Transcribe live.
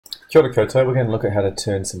Kia ora koutou. We're going to look at how to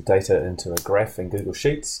turn some data into a graph in Google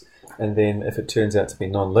Sheets, and then if it turns out to be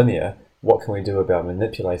non-linear, what can we do about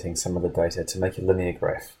manipulating some of the data to make a linear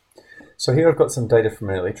graph? So here I've got some data from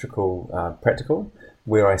an electrical practical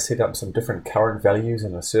where I set up some different current values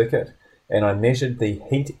in a circuit, and I measured the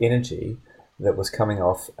heat energy that was coming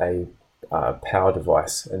off a power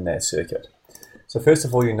device in that circuit. So first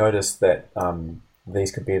of all, you notice that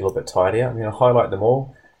these could be a little bit tidier. I'm going to highlight them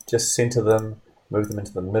all, just center them, move them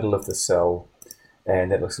into the middle of the cell,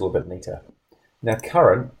 and that looks a little bit neater. Now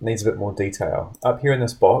current needs a bit more detail. Up here in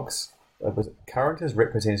this box, current is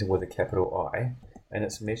represented with a capital I, and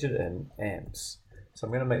it's measured in amps. So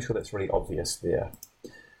I'm going to make sure that's really obvious there.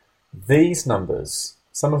 These numbers,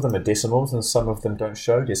 some of them are decimals and some of them don't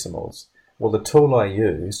show decimals. Well, the tool I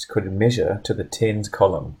used could measure to the tens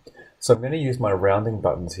column. So I'm going to use my rounding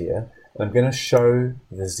buttons here, and I'm going to show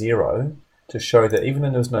the 0 to show that even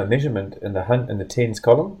though there's no measurement in the tens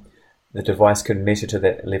column, the device can measure to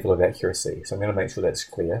that level of accuracy. So I'm going to make sure that's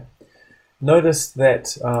clear. Notice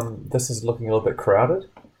that this is looking a little bit crowded.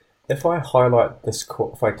 If I highlight this,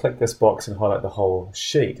 if I click this box and highlight the whole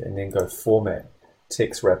sheet and then go Format,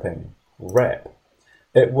 Text Wrapping, Wrap,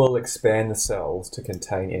 it will expand the cells to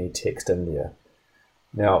contain any text in there.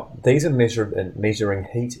 Now, these are measuring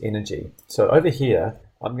heat energy. So over here,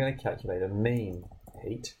 I'm going to calculate a mean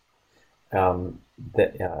heat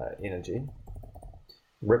energy,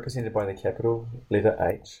 represented by the capital letter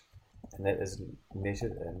H, and that is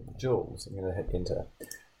measured in joules. I'm going to hit enter.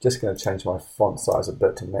 Just going to change my font size a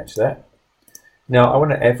bit to match that. Now I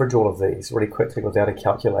want to average all of these really quickly without a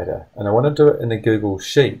calculator, and I want to do it in a Google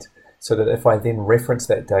Sheet so that if I then reference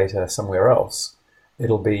that data somewhere else,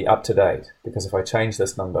 it'll be up to date, because if I change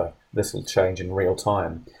this number, this will change in real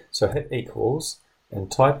time. So hit equals and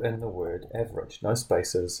type in the word average, no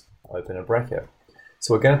spaces, open a bracket.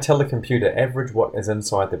 So we're going to tell the computer average what is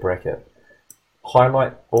inside the bracket.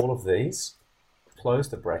 Highlight all of these, close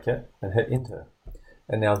the bracket and hit enter.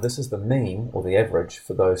 And now this is the mean or the average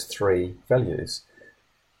for those three values.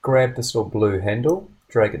 Grab this little blue handle,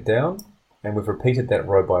 drag it down, and we've repeated that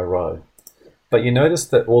row by row. But you notice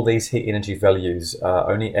that all these heat energy values are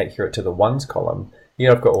only accurate to the ones column.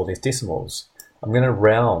 Here I've got all these decimals. I'm going to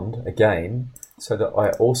round again so that I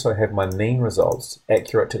also have my mean results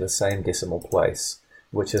accurate to the same decimal place,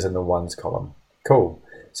 which is in the ones column. Cool.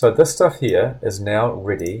 So this stuff here is now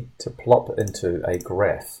ready to plop into a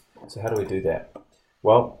graph. So how do we do that?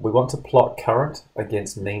 Well, we want to plot current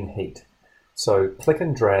against mean heat. So click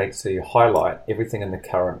and drag so you highlight everything in the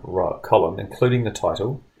current column, including the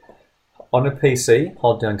title. On a PC,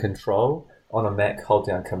 hold down Control. On a Mac, hold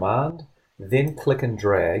down Command. Then click and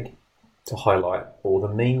drag to highlight all the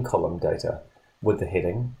mean column data with the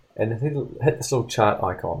heading, and hit this little chart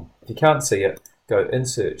icon. If you can't see it, go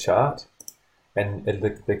Insert Chart, and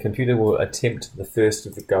the computer will attempt the first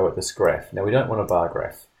of the go at this graph. Now we don't want a bar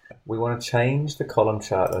graph. We want to change the column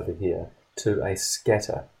chart over here to a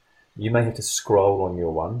scatter. You may have to scroll on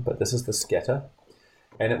your one, but this is the scatter,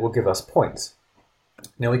 and it will give us points.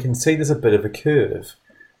 Now we can see there's a bit of a curve.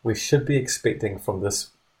 We should be expecting from this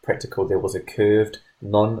practical there was a curved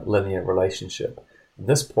non-linear relationship.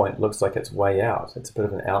 This point looks like it's way out. It's a bit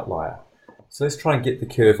of an outlier. So let's try and get the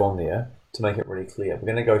curve on there to make it really clear.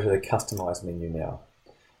 We're going to go to the Customize menu now.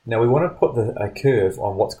 Now we want to put a curve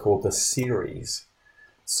on what's called the series.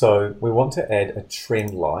 So we want to add a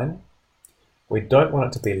trend line. We don't want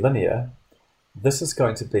it to be linear. This is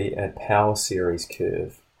going to be a power series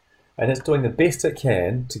curve. And it's doing the best it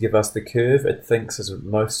can to give us the curve it thinks is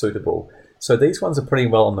most suitable. So these ones are pretty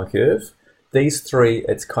well on the curve. These three,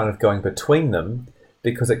 it's kind of going between them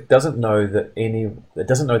because it doesn't know that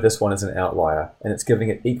this one is an outlier, and it's giving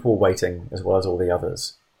it equal weighting as well as all the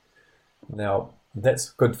others. Now that's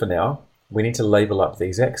good for now. We need to label up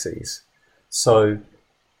these axes. So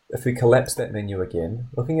if we collapse that menu again,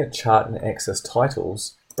 looking at chart and axis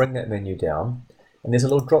titles, bring that menu down, and there's a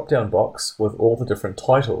little drop down box with all the different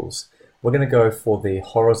titles. We're going to go for the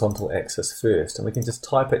horizontal axis first, and we can just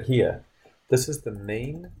type it here. This is the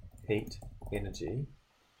mean heat energy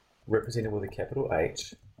represented with a capital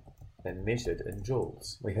H and measured in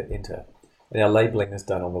joules. We hit enter, and our labeling is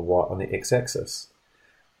done on the x-axis.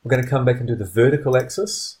 We're going to come back and do the vertical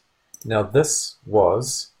axis. Now this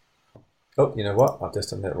was, oh, you know what? I've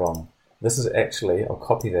just done that wrong. This is actually, I'll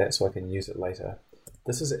copy that so I can use it later.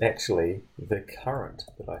 This is actually the current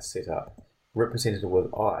that I set up, represented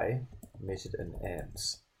with I, measured in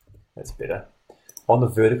amps. That's better. On the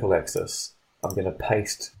vertical axis, I'm going to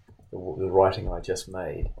paste the writing I just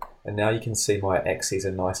made. And now you can see my axes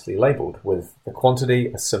are nicely labeled with a quantity,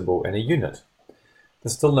 a symbol, and a unit.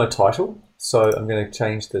 There's still no title, so I'm going to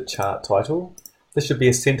change the chart title This should be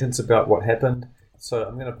a sentence about what happened. So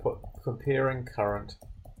I'm going to put comparing current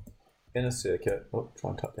in a circuit. Oh,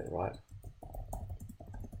 try and type that right.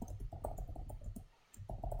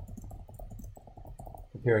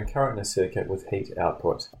 Comparing current in a circuit with heat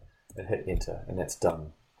output, and hit enter, and that's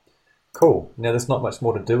done. Cool. Now there's not much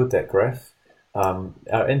more to do with that graph.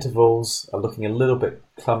 Our intervals are looking a little bit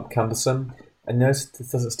cumbersome, and notice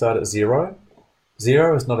this doesn't start at 0.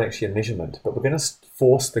 0 is not actually a measurement, but we're going to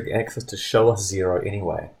force the axis to show us 0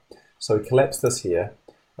 anyway. So we collapse this here,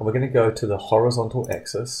 and we're going to go to the horizontal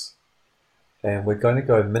axis, and we're going to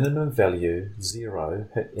go minimum value 0,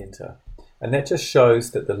 hit enter. And that just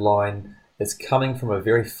shows that the line is coming from a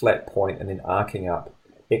very flat point and then arcing up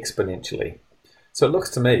exponentially. So it looks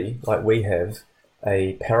to me like we have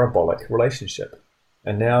a parabolic relationship.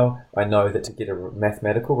 And now I know that to get a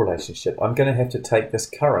mathematical relationship, I'm going to have to take this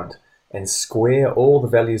current and square all the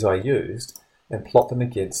values I used and plot them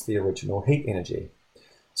against the original heat energy.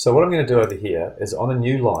 So what I'm going to do over here is on a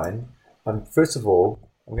new line, first of all,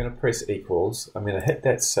 I'm going to press equals, I'm going to hit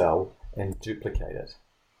that cell and duplicate it.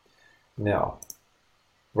 Now,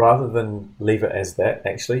 rather than leave it as that,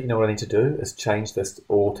 actually, you know what I need to do is change this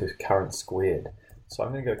all to current squared. So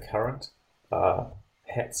I'm going to go current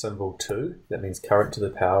hat symbol 2, that means current to the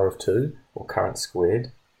power of 2, or current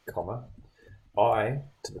squared, comma, I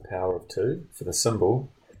to the power of 2 for the symbol,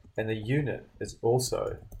 and the unit is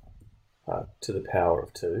also to the power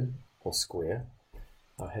of 2, or square,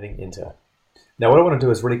 hitting enter. Now what I want to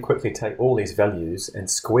do is really quickly take all these values and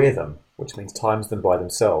square them, which means times them by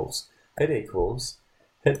themselves. Hit equals,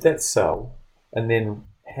 hit that cell, and then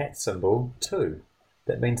hat symbol 2.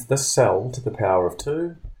 That means this cell to the power of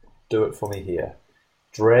 2, do it for me here.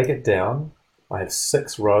 Drag it down, I have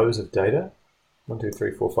 6 rows of data, 1, 2,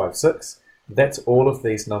 3, 4, 5, 6. That's all of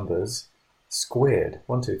these numbers squared,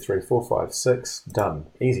 1, 2, 3, 4, 5, 6, done.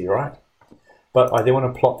 Easy, right? But I then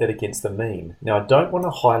want to plot that against the mean. Now I don't want to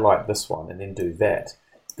highlight this one and then do that.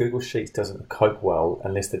 Google Sheets doesn't cope well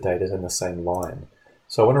unless the data is in the same line.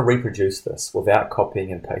 So I want to reproduce this without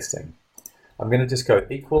copying and pasting. I'm going to just go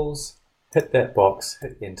equals, hit that box,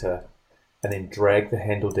 hit enter, and then drag the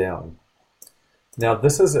handle down. Now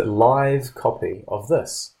this is a live copy of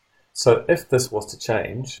this. So if this was to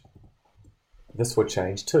change, this would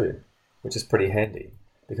change too, which is pretty handy,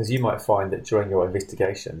 because you might find that during your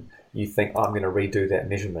investigation, you think, oh, I'm going to redo that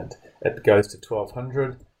measurement. It goes to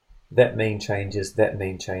 1200, that mean changes,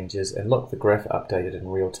 and look, the graph updated in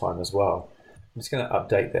real time as well. I'm just going to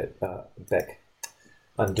update that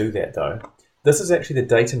undo that though. This is actually the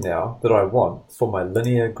data now that I want for my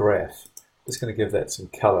linear graph. Just going to give that some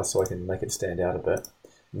color so I can make it stand out a bit.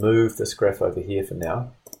 Move this graph over here for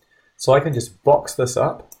now. So I can just box this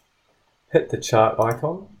up, hit the chart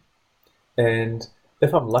icon, and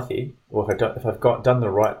if I'm lucky, or if I've done the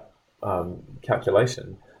right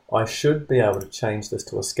calculation, I should be able to change this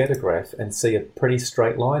to a scatter graph and see a pretty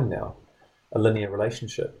straight line now, a linear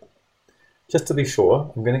relationship. Just to be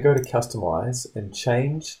sure, I'm going to go to Customize and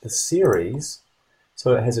change the series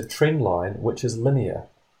so it has a trend line which is linear.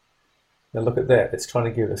 Now look at that, it's trying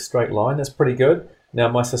to give a straight line. That's pretty good. Now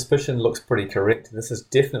my suspicion looks pretty correct. This is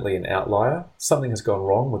definitely an outlier. Something has gone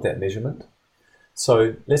wrong with that measurement.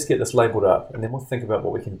 So let's get this labeled up and then we'll think about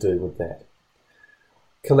what we can do with that.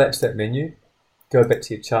 Collapse that menu, go back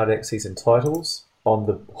to your chart axes and titles. On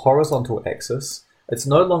the horizontal axis, it's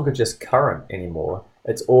no longer just current anymore,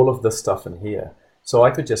 it's all of this stuff in here. So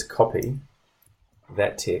I could just copy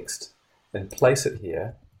that text and place it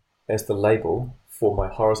here as the label for my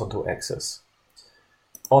horizontal axis.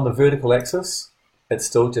 On the vertical axis, it's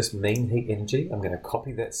still just mean heat energy. I'm going to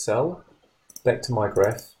copy that cell back to my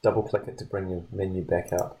graph, double click it to bring the menu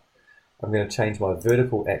back up. I'm going to change my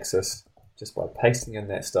vertical axis just by pasting in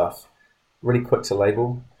that stuff. Really quick to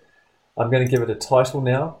label. I'm going to give it a title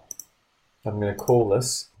now. I'm going to call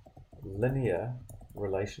this linear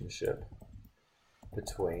relationship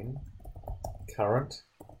between current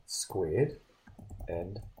squared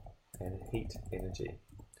and heat energy.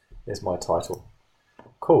 There's my title.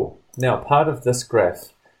 Cool. Now part of this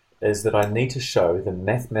graph is that I need to show the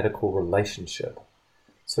mathematical relationship.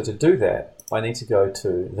 So to do that, I need to go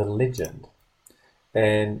to the legend.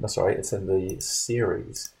 And sorry, it's in the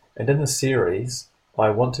series. And in the series, I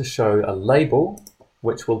want to show a label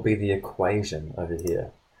which will be the equation over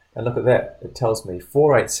here. And look at that, it tells me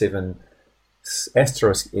 487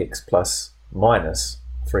 asterisk x plus minus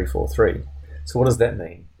 343. So what does that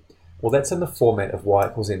mean? Well, that's in the format of y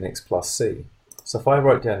equals mx plus c. So if I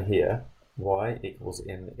wrote down here, y equals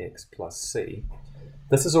mx plus c,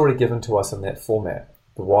 this is already given to us in that format.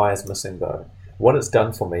 The y is missing though. What it's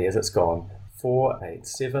done for me is it's gone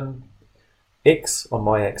 487 X on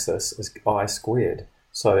my axis is I squared.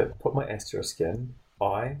 So put my asterisk in,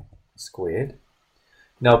 I squared.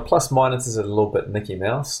 Now plus minus is a little bit Mickey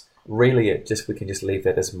Mouse. Really we can just leave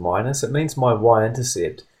that as minus. It means my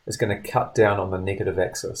y-intercept is going to cut down on the negative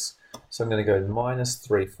axis. So I'm going to go minus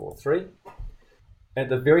 343. At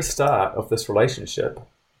the very start of this relationship,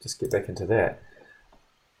 just get back into that,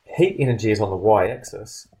 heat energy is on the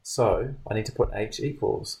y-axis, so I need to put H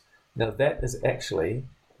equals. Now that is actually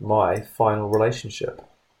my final relationship.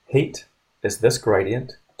 Heat is this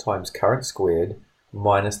gradient times current squared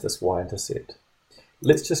minus this y-intercept.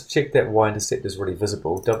 Let's just check that y-intercept is really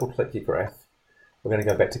visible. Double click your graph. We're going to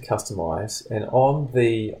go back to customize, and on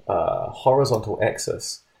the horizontal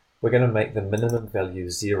axis we're going to make the minimum value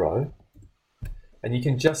 0, and you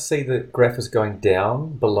can just see the graph is going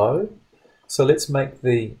down below. So let's make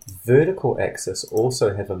the vertical axis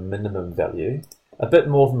also have a minimum value, a bit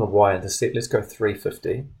more than the y-intercept. Let's go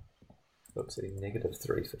 350. Oopsie, negative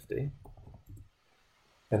 350.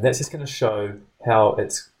 And that's just going to show how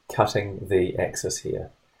it's cutting the axis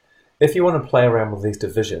here. If you want to play around with these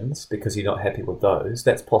divisions because you're not happy with those,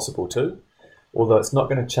 that's possible too. Although it's not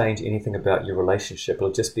going to change anything about your relationship,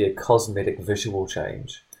 it'll just be a cosmetic visual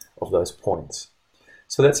change of those points.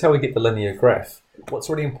 So that's how we get the linear graph. What's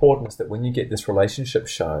really important is that when you get this relationship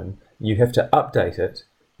shown, you have to update it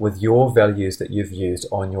with your values that you've used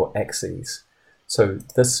on your axes. So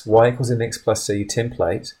this y equals mx plus c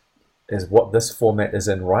template is what this format is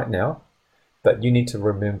in right now, but you need to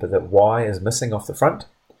remember that y is missing off the front,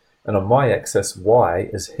 and on my axis y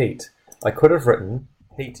is heat. I could have written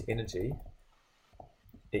heat energy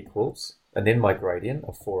equals, and then my gradient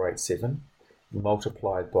of 487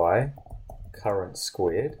 multiplied by current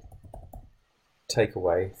squared, take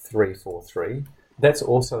away 343. That's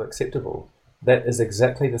also acceptable. That is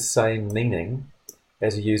exactly the same meaning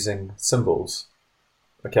as using symbols.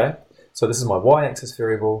 Okay, so this is my y-axis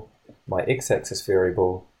variable, my x-axis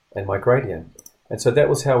variable, and my gradient. And so that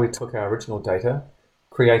was how we took our original data,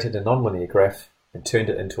 created a nonlinear graph, and turned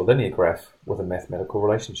it into a linear graph with a mathematical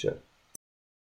relationship.